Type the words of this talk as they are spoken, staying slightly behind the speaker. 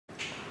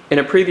In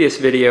a previous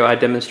video, I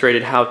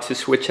demonstrated how to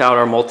switch out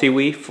our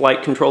multi-wii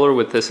flight controller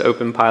with this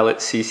OpenPilot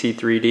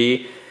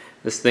CC3D.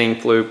 This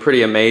thing flew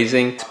pretty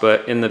amazing,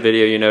 but in the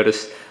video you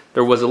notice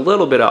there was a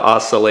little bit of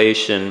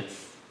oscillation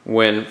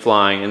when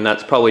flying, and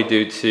that's probably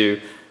due to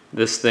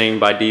this thing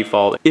by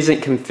default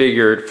isn't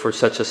configured for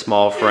such a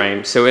small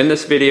frame. So in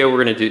this video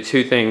we're going to do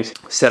two things: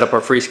 set up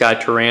our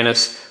FrSky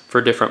Taranis for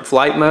different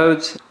flight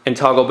modes and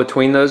toggle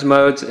between those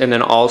modes, and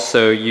then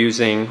also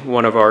using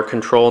one of our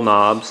control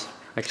knobs,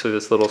 actually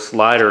this little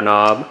slider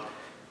knob,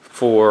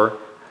 for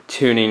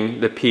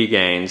tuning the P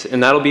gains.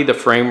 And that'll be the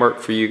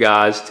framework for you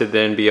guys to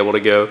then be able to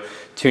go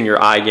tune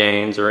your I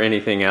gains or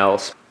anything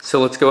else.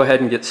 So let's go ahead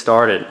and get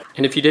started.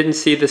 And if you didn't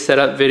see the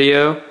setup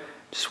video,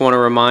 just want to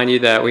remind you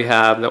that we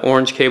have the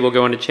orange cable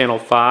going to channel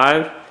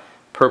 5,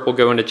 purple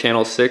going to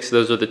channel 6.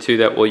 Those are the two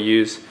that we'll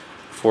use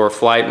for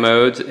flight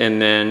modes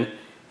and then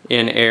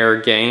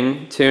in-air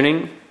gain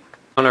tuning.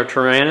 On our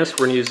Taranis,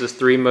 we're going to use this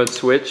 3-mode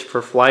switch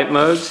for flight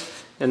modes.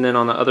 And then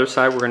on the other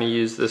side, we're going to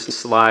use this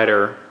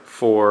slider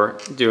for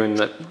doing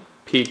the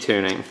P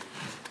tuning.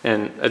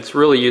 And it's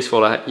really useful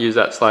to use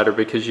that slider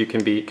because you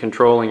can be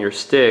controlling your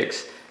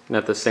sticks and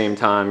at the same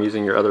time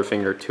using your other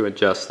finger to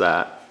adjust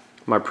that.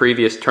 My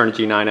previous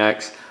Turnigy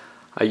 9X,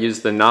 I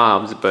used the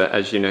knobs, but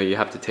as you know, you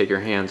have to take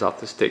your hands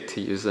off the stick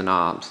to use the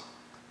knobs.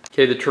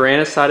 Okay, the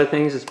Taranis side of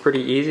things is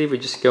pretty easy. We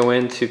just go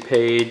into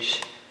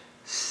page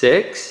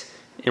 6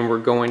 and we're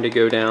going to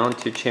go down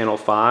to channel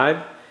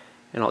 5.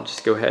 And I'll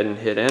just go ahead and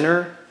hit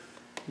enter.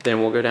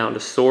 Then we'll go down to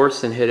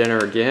source and hit enter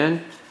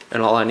again.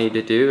 And all I need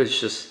to do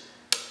is just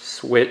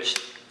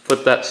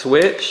flip that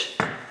switch,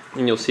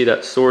 and you'll see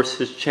that source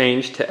has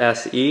changed to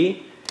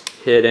SE.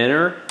 Hit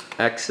enter,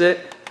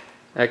 exit,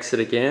 exit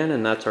again,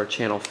 and that's our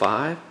channel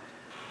 5.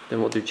 Then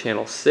we'll do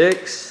channel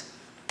 6,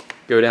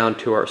 go down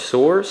to our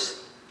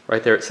source.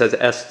 Right there it says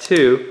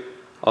S2.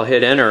 I'll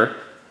hit enter.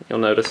 You'll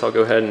notice I'll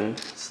go ahead and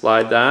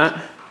slide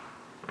that,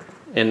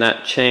 and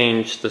that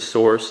changed the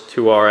source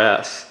to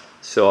RS.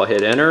 So I'll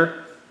hit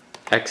enter,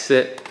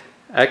 exit,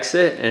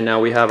 exit, and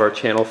now we have our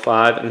channel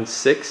 5 and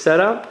 6 set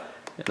up,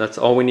 and that's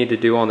all we need to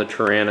do on the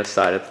Taranis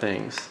side of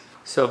things.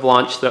 So I've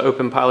launched the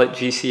OpenPilot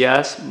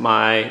GCS.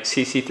 My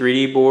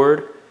CC3D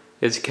board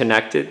is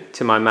connected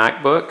to my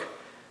MacBook,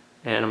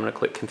 and I'm going to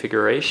click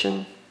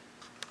configuration.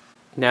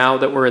 Now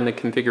that we're in the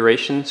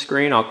configuration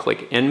screen, I'll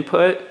click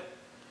input.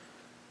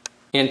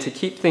 And to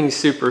keep things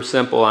super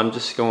simple, I'm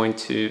just going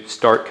to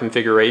start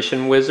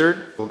configuration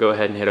wizard. We'll go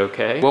ahead and hit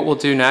OK. What we'll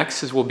do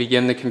next is we'll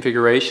begin the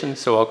configuration.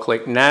 So I'll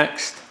click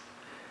next.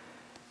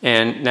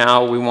 And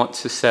now we want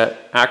to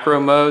set acro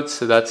mode,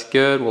 so that's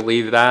good. We'll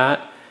leave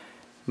that.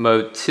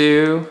 Mode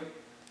 2.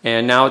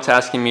 And now it's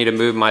asking me to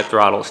move my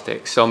throttle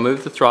stick. So I'll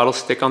move the throttle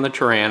stick on the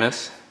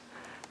Taranis.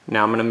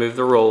 Now I'm going to move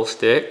the roll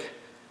stick.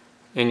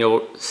 And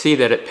you'll see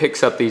that it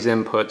picks up these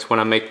inputs when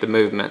I make the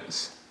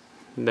movements.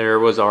 There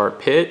was our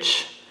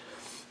pitch.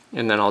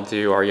 And then I'll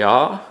do our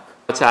yaw.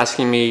 It's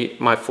asking me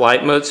my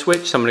flight mode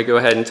switch, so I'm going to go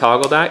ahead and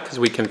toggle that because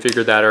we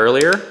configured that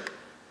earlier.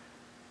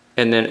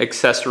 And then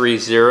accessory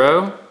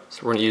 0, so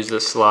we're going to use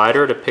this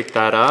slider to pick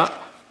that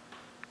up.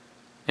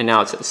 And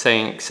now it's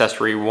saying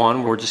accessory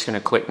 1, we're just going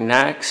to click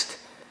next.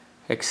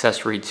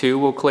 Accessory 2,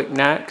 we'll click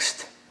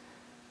next.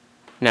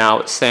 Now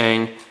it's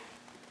saying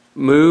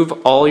move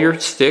all your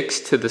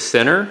sticks to the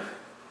center.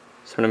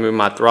 So I'm going to move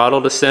my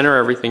throttle to center,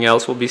 everything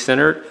else will be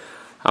centered.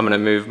 I'm going to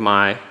move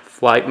my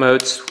flight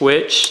mode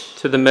switch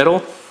to the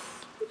middle,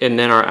 and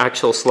then our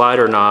actual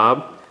slider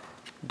knob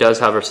does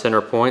have a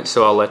center point,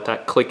 so I'll let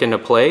that click into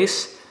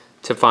place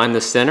to find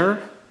the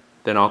center.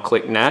 Then I'll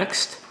click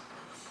next.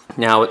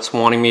 Now it's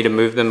wanting me to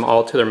move them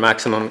all to their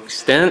maximum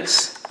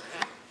extents,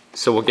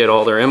 so we'll get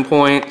all their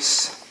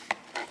endpoints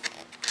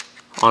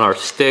on our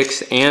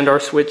sticks and our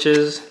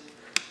switches.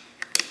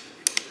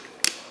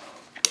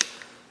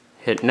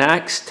 Hit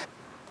next.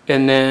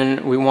 And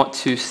then we want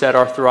to set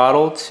our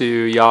throttle to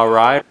yaw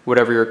right,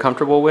 whatever you're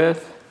comfortable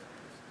with.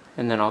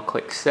 And then I'll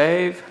click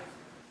save.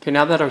 Okay,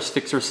 now that our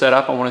sticks are set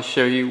up, I want to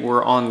show you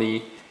we're on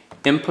the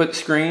input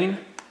screen.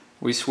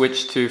 We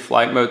switch to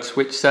flight mode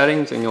switch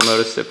settings, and you'll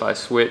notice if I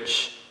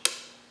switch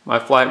my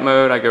flight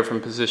mode, I go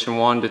from position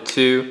 1 to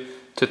 2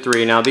 to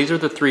 3. Now these are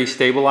the 3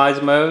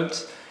 stabilized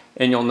modes,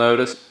 and you'll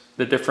notice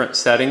the different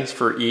settings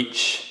for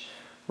each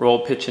roll,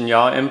 pitch, and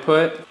yaw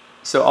input.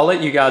 So I'll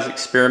let you guys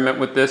experiment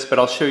with this, but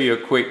I'll show you a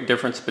quick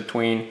difference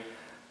between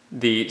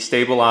the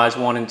stabilized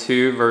 1 and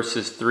 2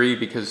 versus 3,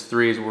 because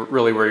 3 is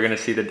really where you're going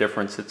to see the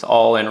difference. It's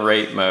all in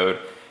rate mode.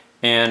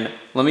 And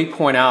let me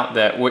point out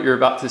that what you're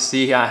about to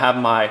see, I have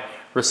my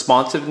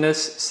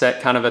responsiveness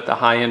set kind of at the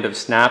high end of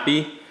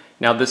snappy.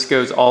 Now this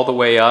goes all the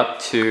way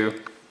up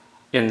to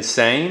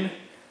insane,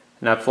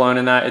 and I've flown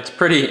in that. It's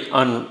pretty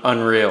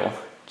unreal,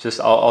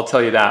 I'll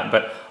tell you that,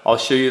 but I'll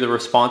show you the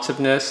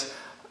responsiveness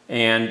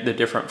and the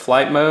different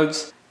flight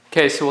modes.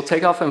 Okay, so we'll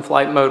take off in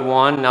flight mode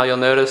 1. Now you'll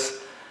notice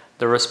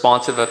the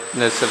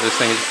responsiveness of this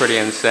thing is pretty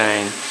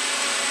insane.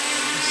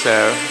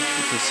 So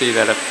you can see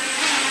that it's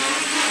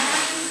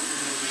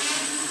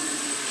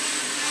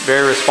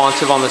very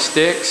responsive on the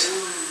sticks.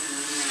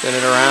 Spin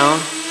it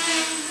around.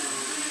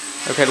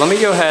 Okay, let me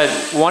go ahead.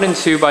 1 and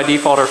 2 by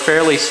default are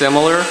fairly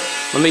similar.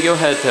 Let me go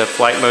ahead to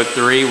flight mode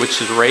 3,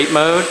 which is rate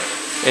mode.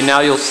 And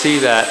now you'll see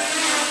that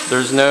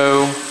there's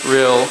no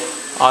real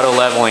auto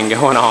leveling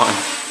going on.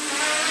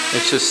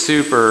 It's just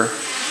super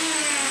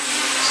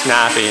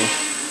snappy,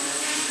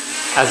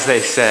 as they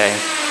say.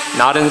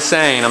 Not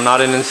insane, I'm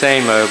not in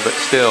insane mode, but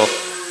still.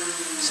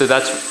 So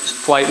that's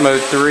flight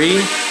mode 3.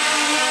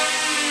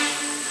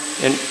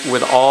 And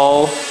with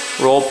all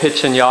roll,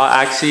 pitch, and yaw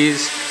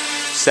axes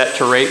set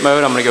to rate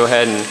mode, I'm gonna go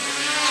ahead and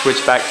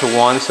switch back to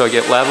 1 so I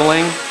get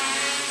leveling,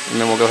 and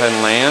then we'll go ahead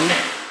and land.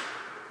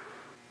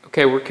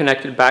 Okay, we're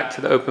connected back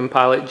to the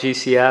OpenPilot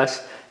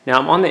GCS. Now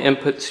I'm on the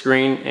input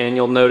screen, and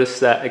you'll notice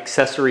that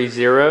accessory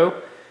 0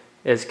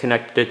 is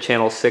connected to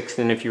channel 6,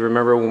 and if you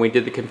remember when we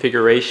did the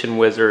configuration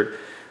wizard,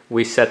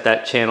 we set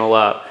that channel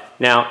up.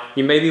 Now,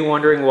 you may be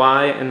wondering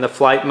why in the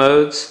flight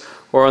modes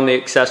or on the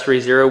accessory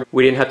 0,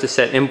 we didn't have to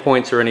set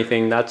endpoints or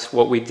anything. That's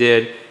what we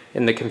did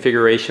in the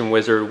configuration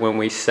wizard when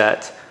we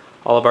set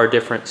all of our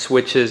different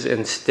switches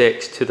and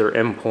sticks to their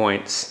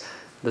endpoints.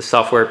 The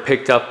software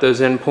picked up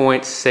those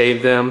endpoints,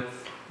 saved them,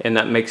 and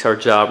that makes our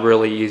job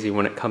really easy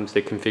when it comes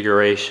to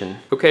configuration.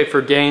 Okay,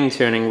 for gain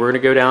tuning, we're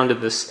gonna go down to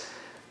this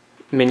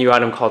menu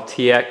item called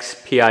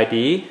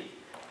TX-PID,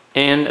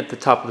 and at the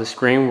top of the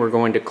screen, we're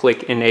going to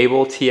click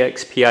Enable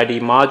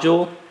TX-PID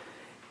Module,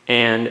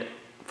 and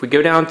if we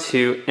go down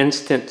to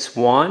Instance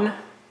 1,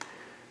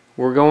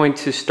 we're going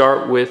to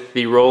start with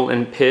the roll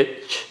and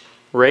pitch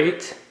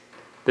rate,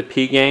 the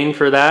P gain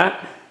for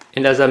that.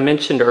 And as I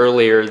mentioned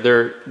earlier,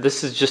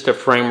 this is just a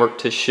framework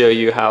to show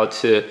you how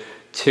to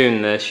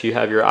tune this. You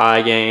have your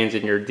I gains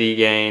and your D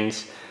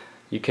gains.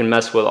 You can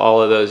mess with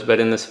all of those, but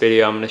in this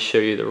video I'm going to show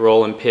you the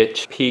roll and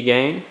pitch P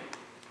gain.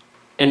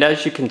 And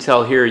as you can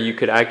tell here, you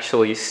could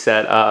actually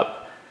set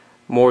up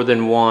more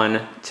than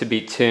one to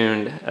be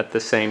tuned at the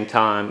same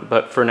time.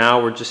 But for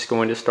now, we're just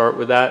going to start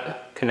with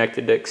that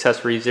connected to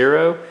accessory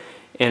 0.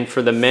 And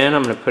for the min,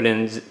 I'm going to put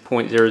in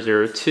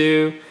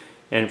 0.002.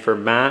 And for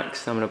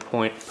max, I'm going to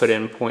put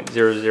in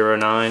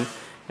 0.009.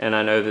 And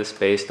I know this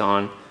based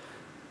on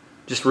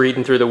just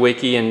reading through the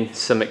wiki and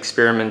some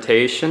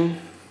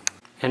experimentation.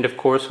 And of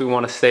course, we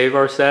want to save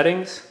our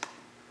settings.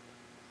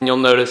 And you'll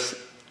notice it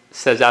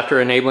says after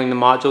enabling the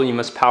module, you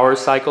must power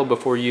cycle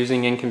before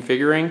using and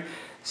configuring.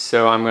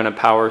 So I'm going to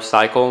power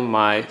cycle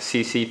my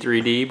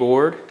CC3D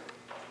board.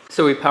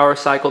 So we power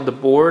cycled the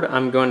board.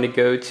 I'm going to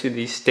go to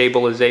the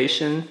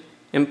stabilization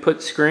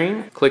input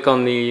screen. Click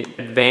on the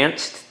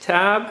advanced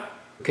tab.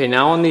 Okay,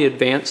 now on the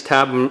advanced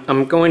tab,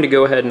 I'm going to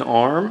go ahead and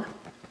arm.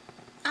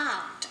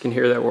 You can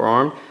hear that we're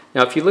armed.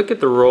 Now if you look at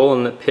the roll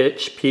and the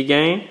pitch P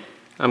gain,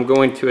 I'm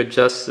going to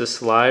adjust this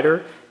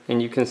slider,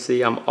 and you can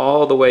see I'm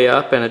all the way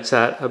up and it's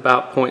at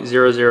about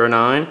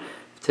 0.009.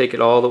 Take it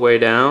all the way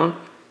down,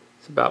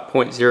 it's about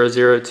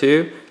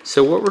 0.002.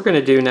 So what we're going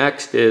to do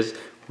next is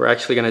we're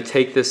actually going to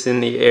take this in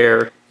the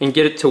air and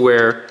get it to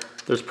where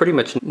there's pretty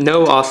much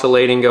no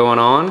oscillating going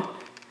on,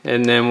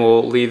 and then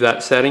we'll leave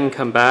that setting,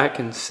 come back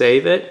and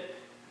save it,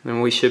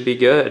 and we should be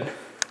good.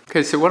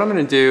 Okay, so what I'm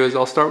going to do is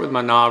I'll start with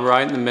my knob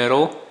right in the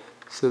middle,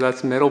 so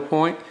that's middle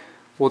point.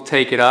 We'll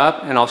take it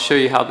up and I'll show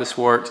you how this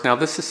works. Now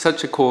this is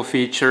such a cool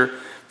feature.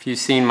 If you've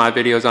seen my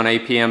videos on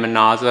APM and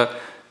NASA,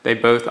 they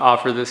both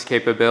offer this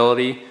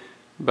capability,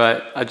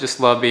 but I just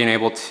love being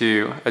able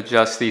to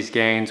adjust these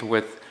gains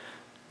with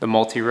the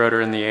multi-rotor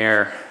in the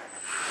air.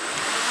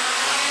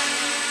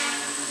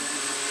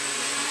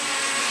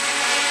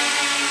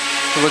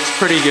 It looks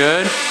pretty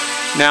good.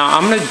 Now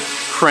I'm going to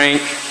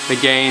crank the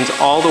gains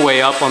all the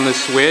way up on the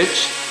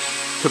switch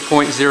to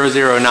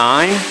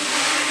 0.009.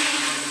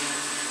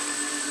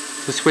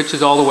 The switch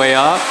is all the way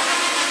up.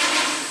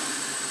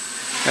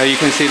 Now you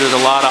can see there's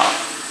a lot of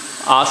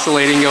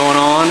oscillating going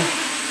on.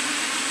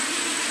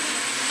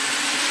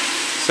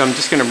 So I'm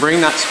just going to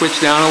bring that switch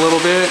down a little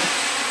bit.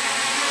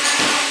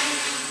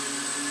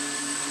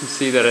 You can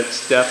see that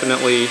it's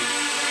definitely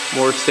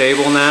more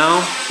stable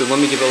now. So let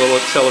me give it a little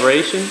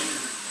acceleration.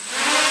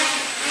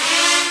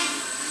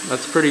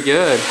 That's pretty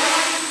good.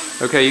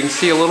 Okay, you can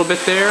see a little bit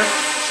there.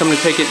 So I'm going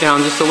to take it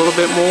down just a little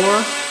bit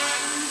more.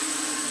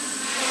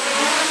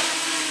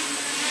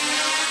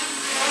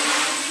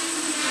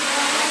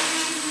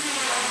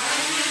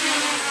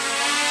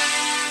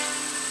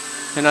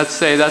 And I'd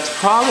say that's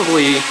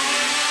probably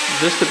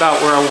just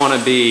about where I want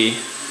to be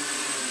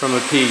from a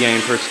P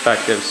gain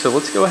perspective. So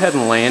let's go ahead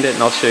and land it,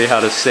 and I'll show you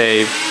how to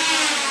save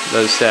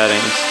those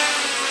settings.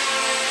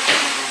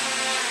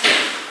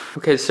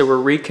 Okay, so we're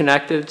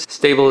reconnected.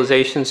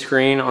 Stabilization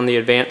screen on the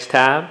advanced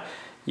tab.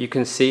 You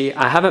can see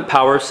I haven't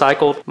power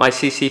cycled my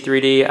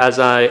CC3D. As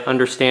I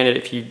understand it,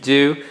 if you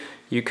do,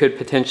 you could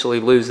potentially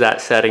lose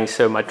that setting.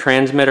 So my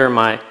transmitter,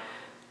 my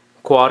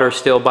quad are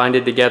still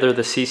binded together.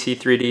 The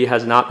CC3D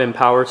has not been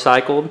power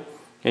cycled,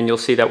 and you'll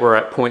see that we're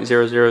at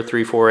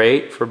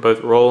 0.00348 for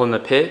both roll and the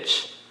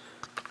pitch.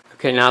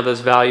 Okay, now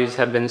those values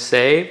have been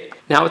saved.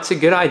 Now it's a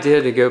good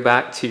idea to go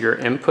back to your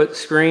input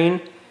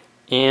screen,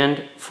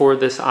 and for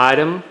this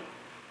item,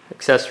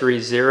 accessory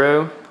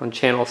 0 on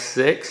channel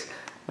 6,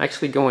 I'm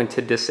actually going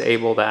to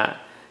disable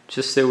that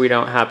just so we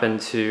don't happen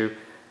to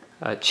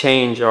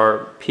change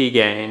our P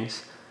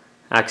gains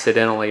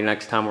accidentally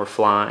next time we're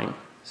flying.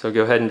 So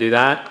go ahead and do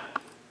that.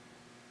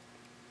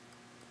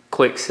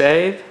 Click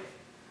save.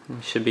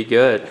 It should be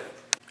good.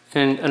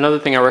 And another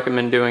thing I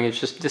recommend doing is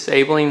just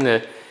disabling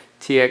the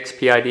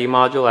TXPID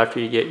module after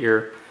you get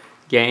your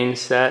gain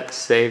set.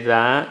 Save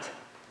that.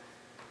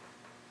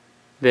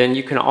 Then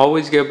you can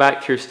always go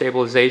back to your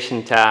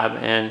stabilization tab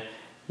and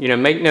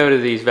make note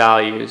of these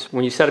values.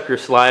 When you set up your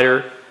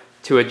slider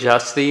to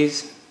adjust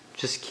these,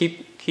 just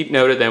keep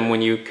note of them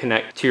when you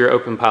connect to your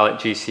OpenPilot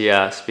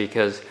GCS,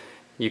 because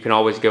you can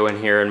always go in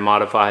here and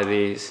modify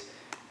these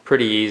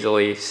pretty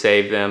easily,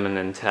 save them, and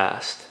then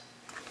test.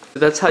 So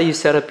that's how you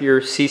set up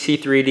your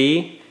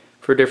CC3D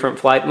for different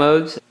flight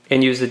modes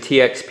and use the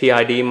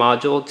TXPID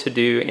module to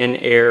do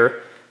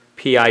in-air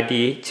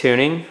PID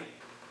tuning.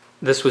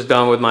 This was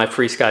done with my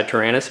FrSky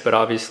Taranis, but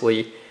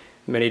obviously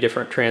many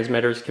different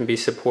transmitters can be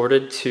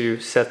supported to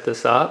set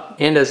this up.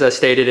 And as I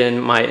stated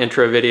in my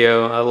intro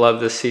video, I love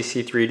the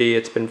CC3D.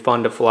 It's been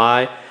fun to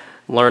fly,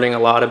 learning a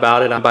lot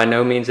about it. I'm by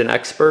no means an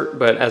expert,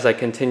 but as I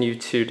continue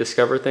to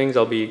discover things,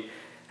 I'll be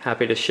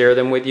happy to share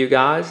them with you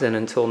guys. And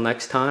until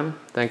next time,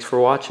 thanks for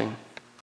watching.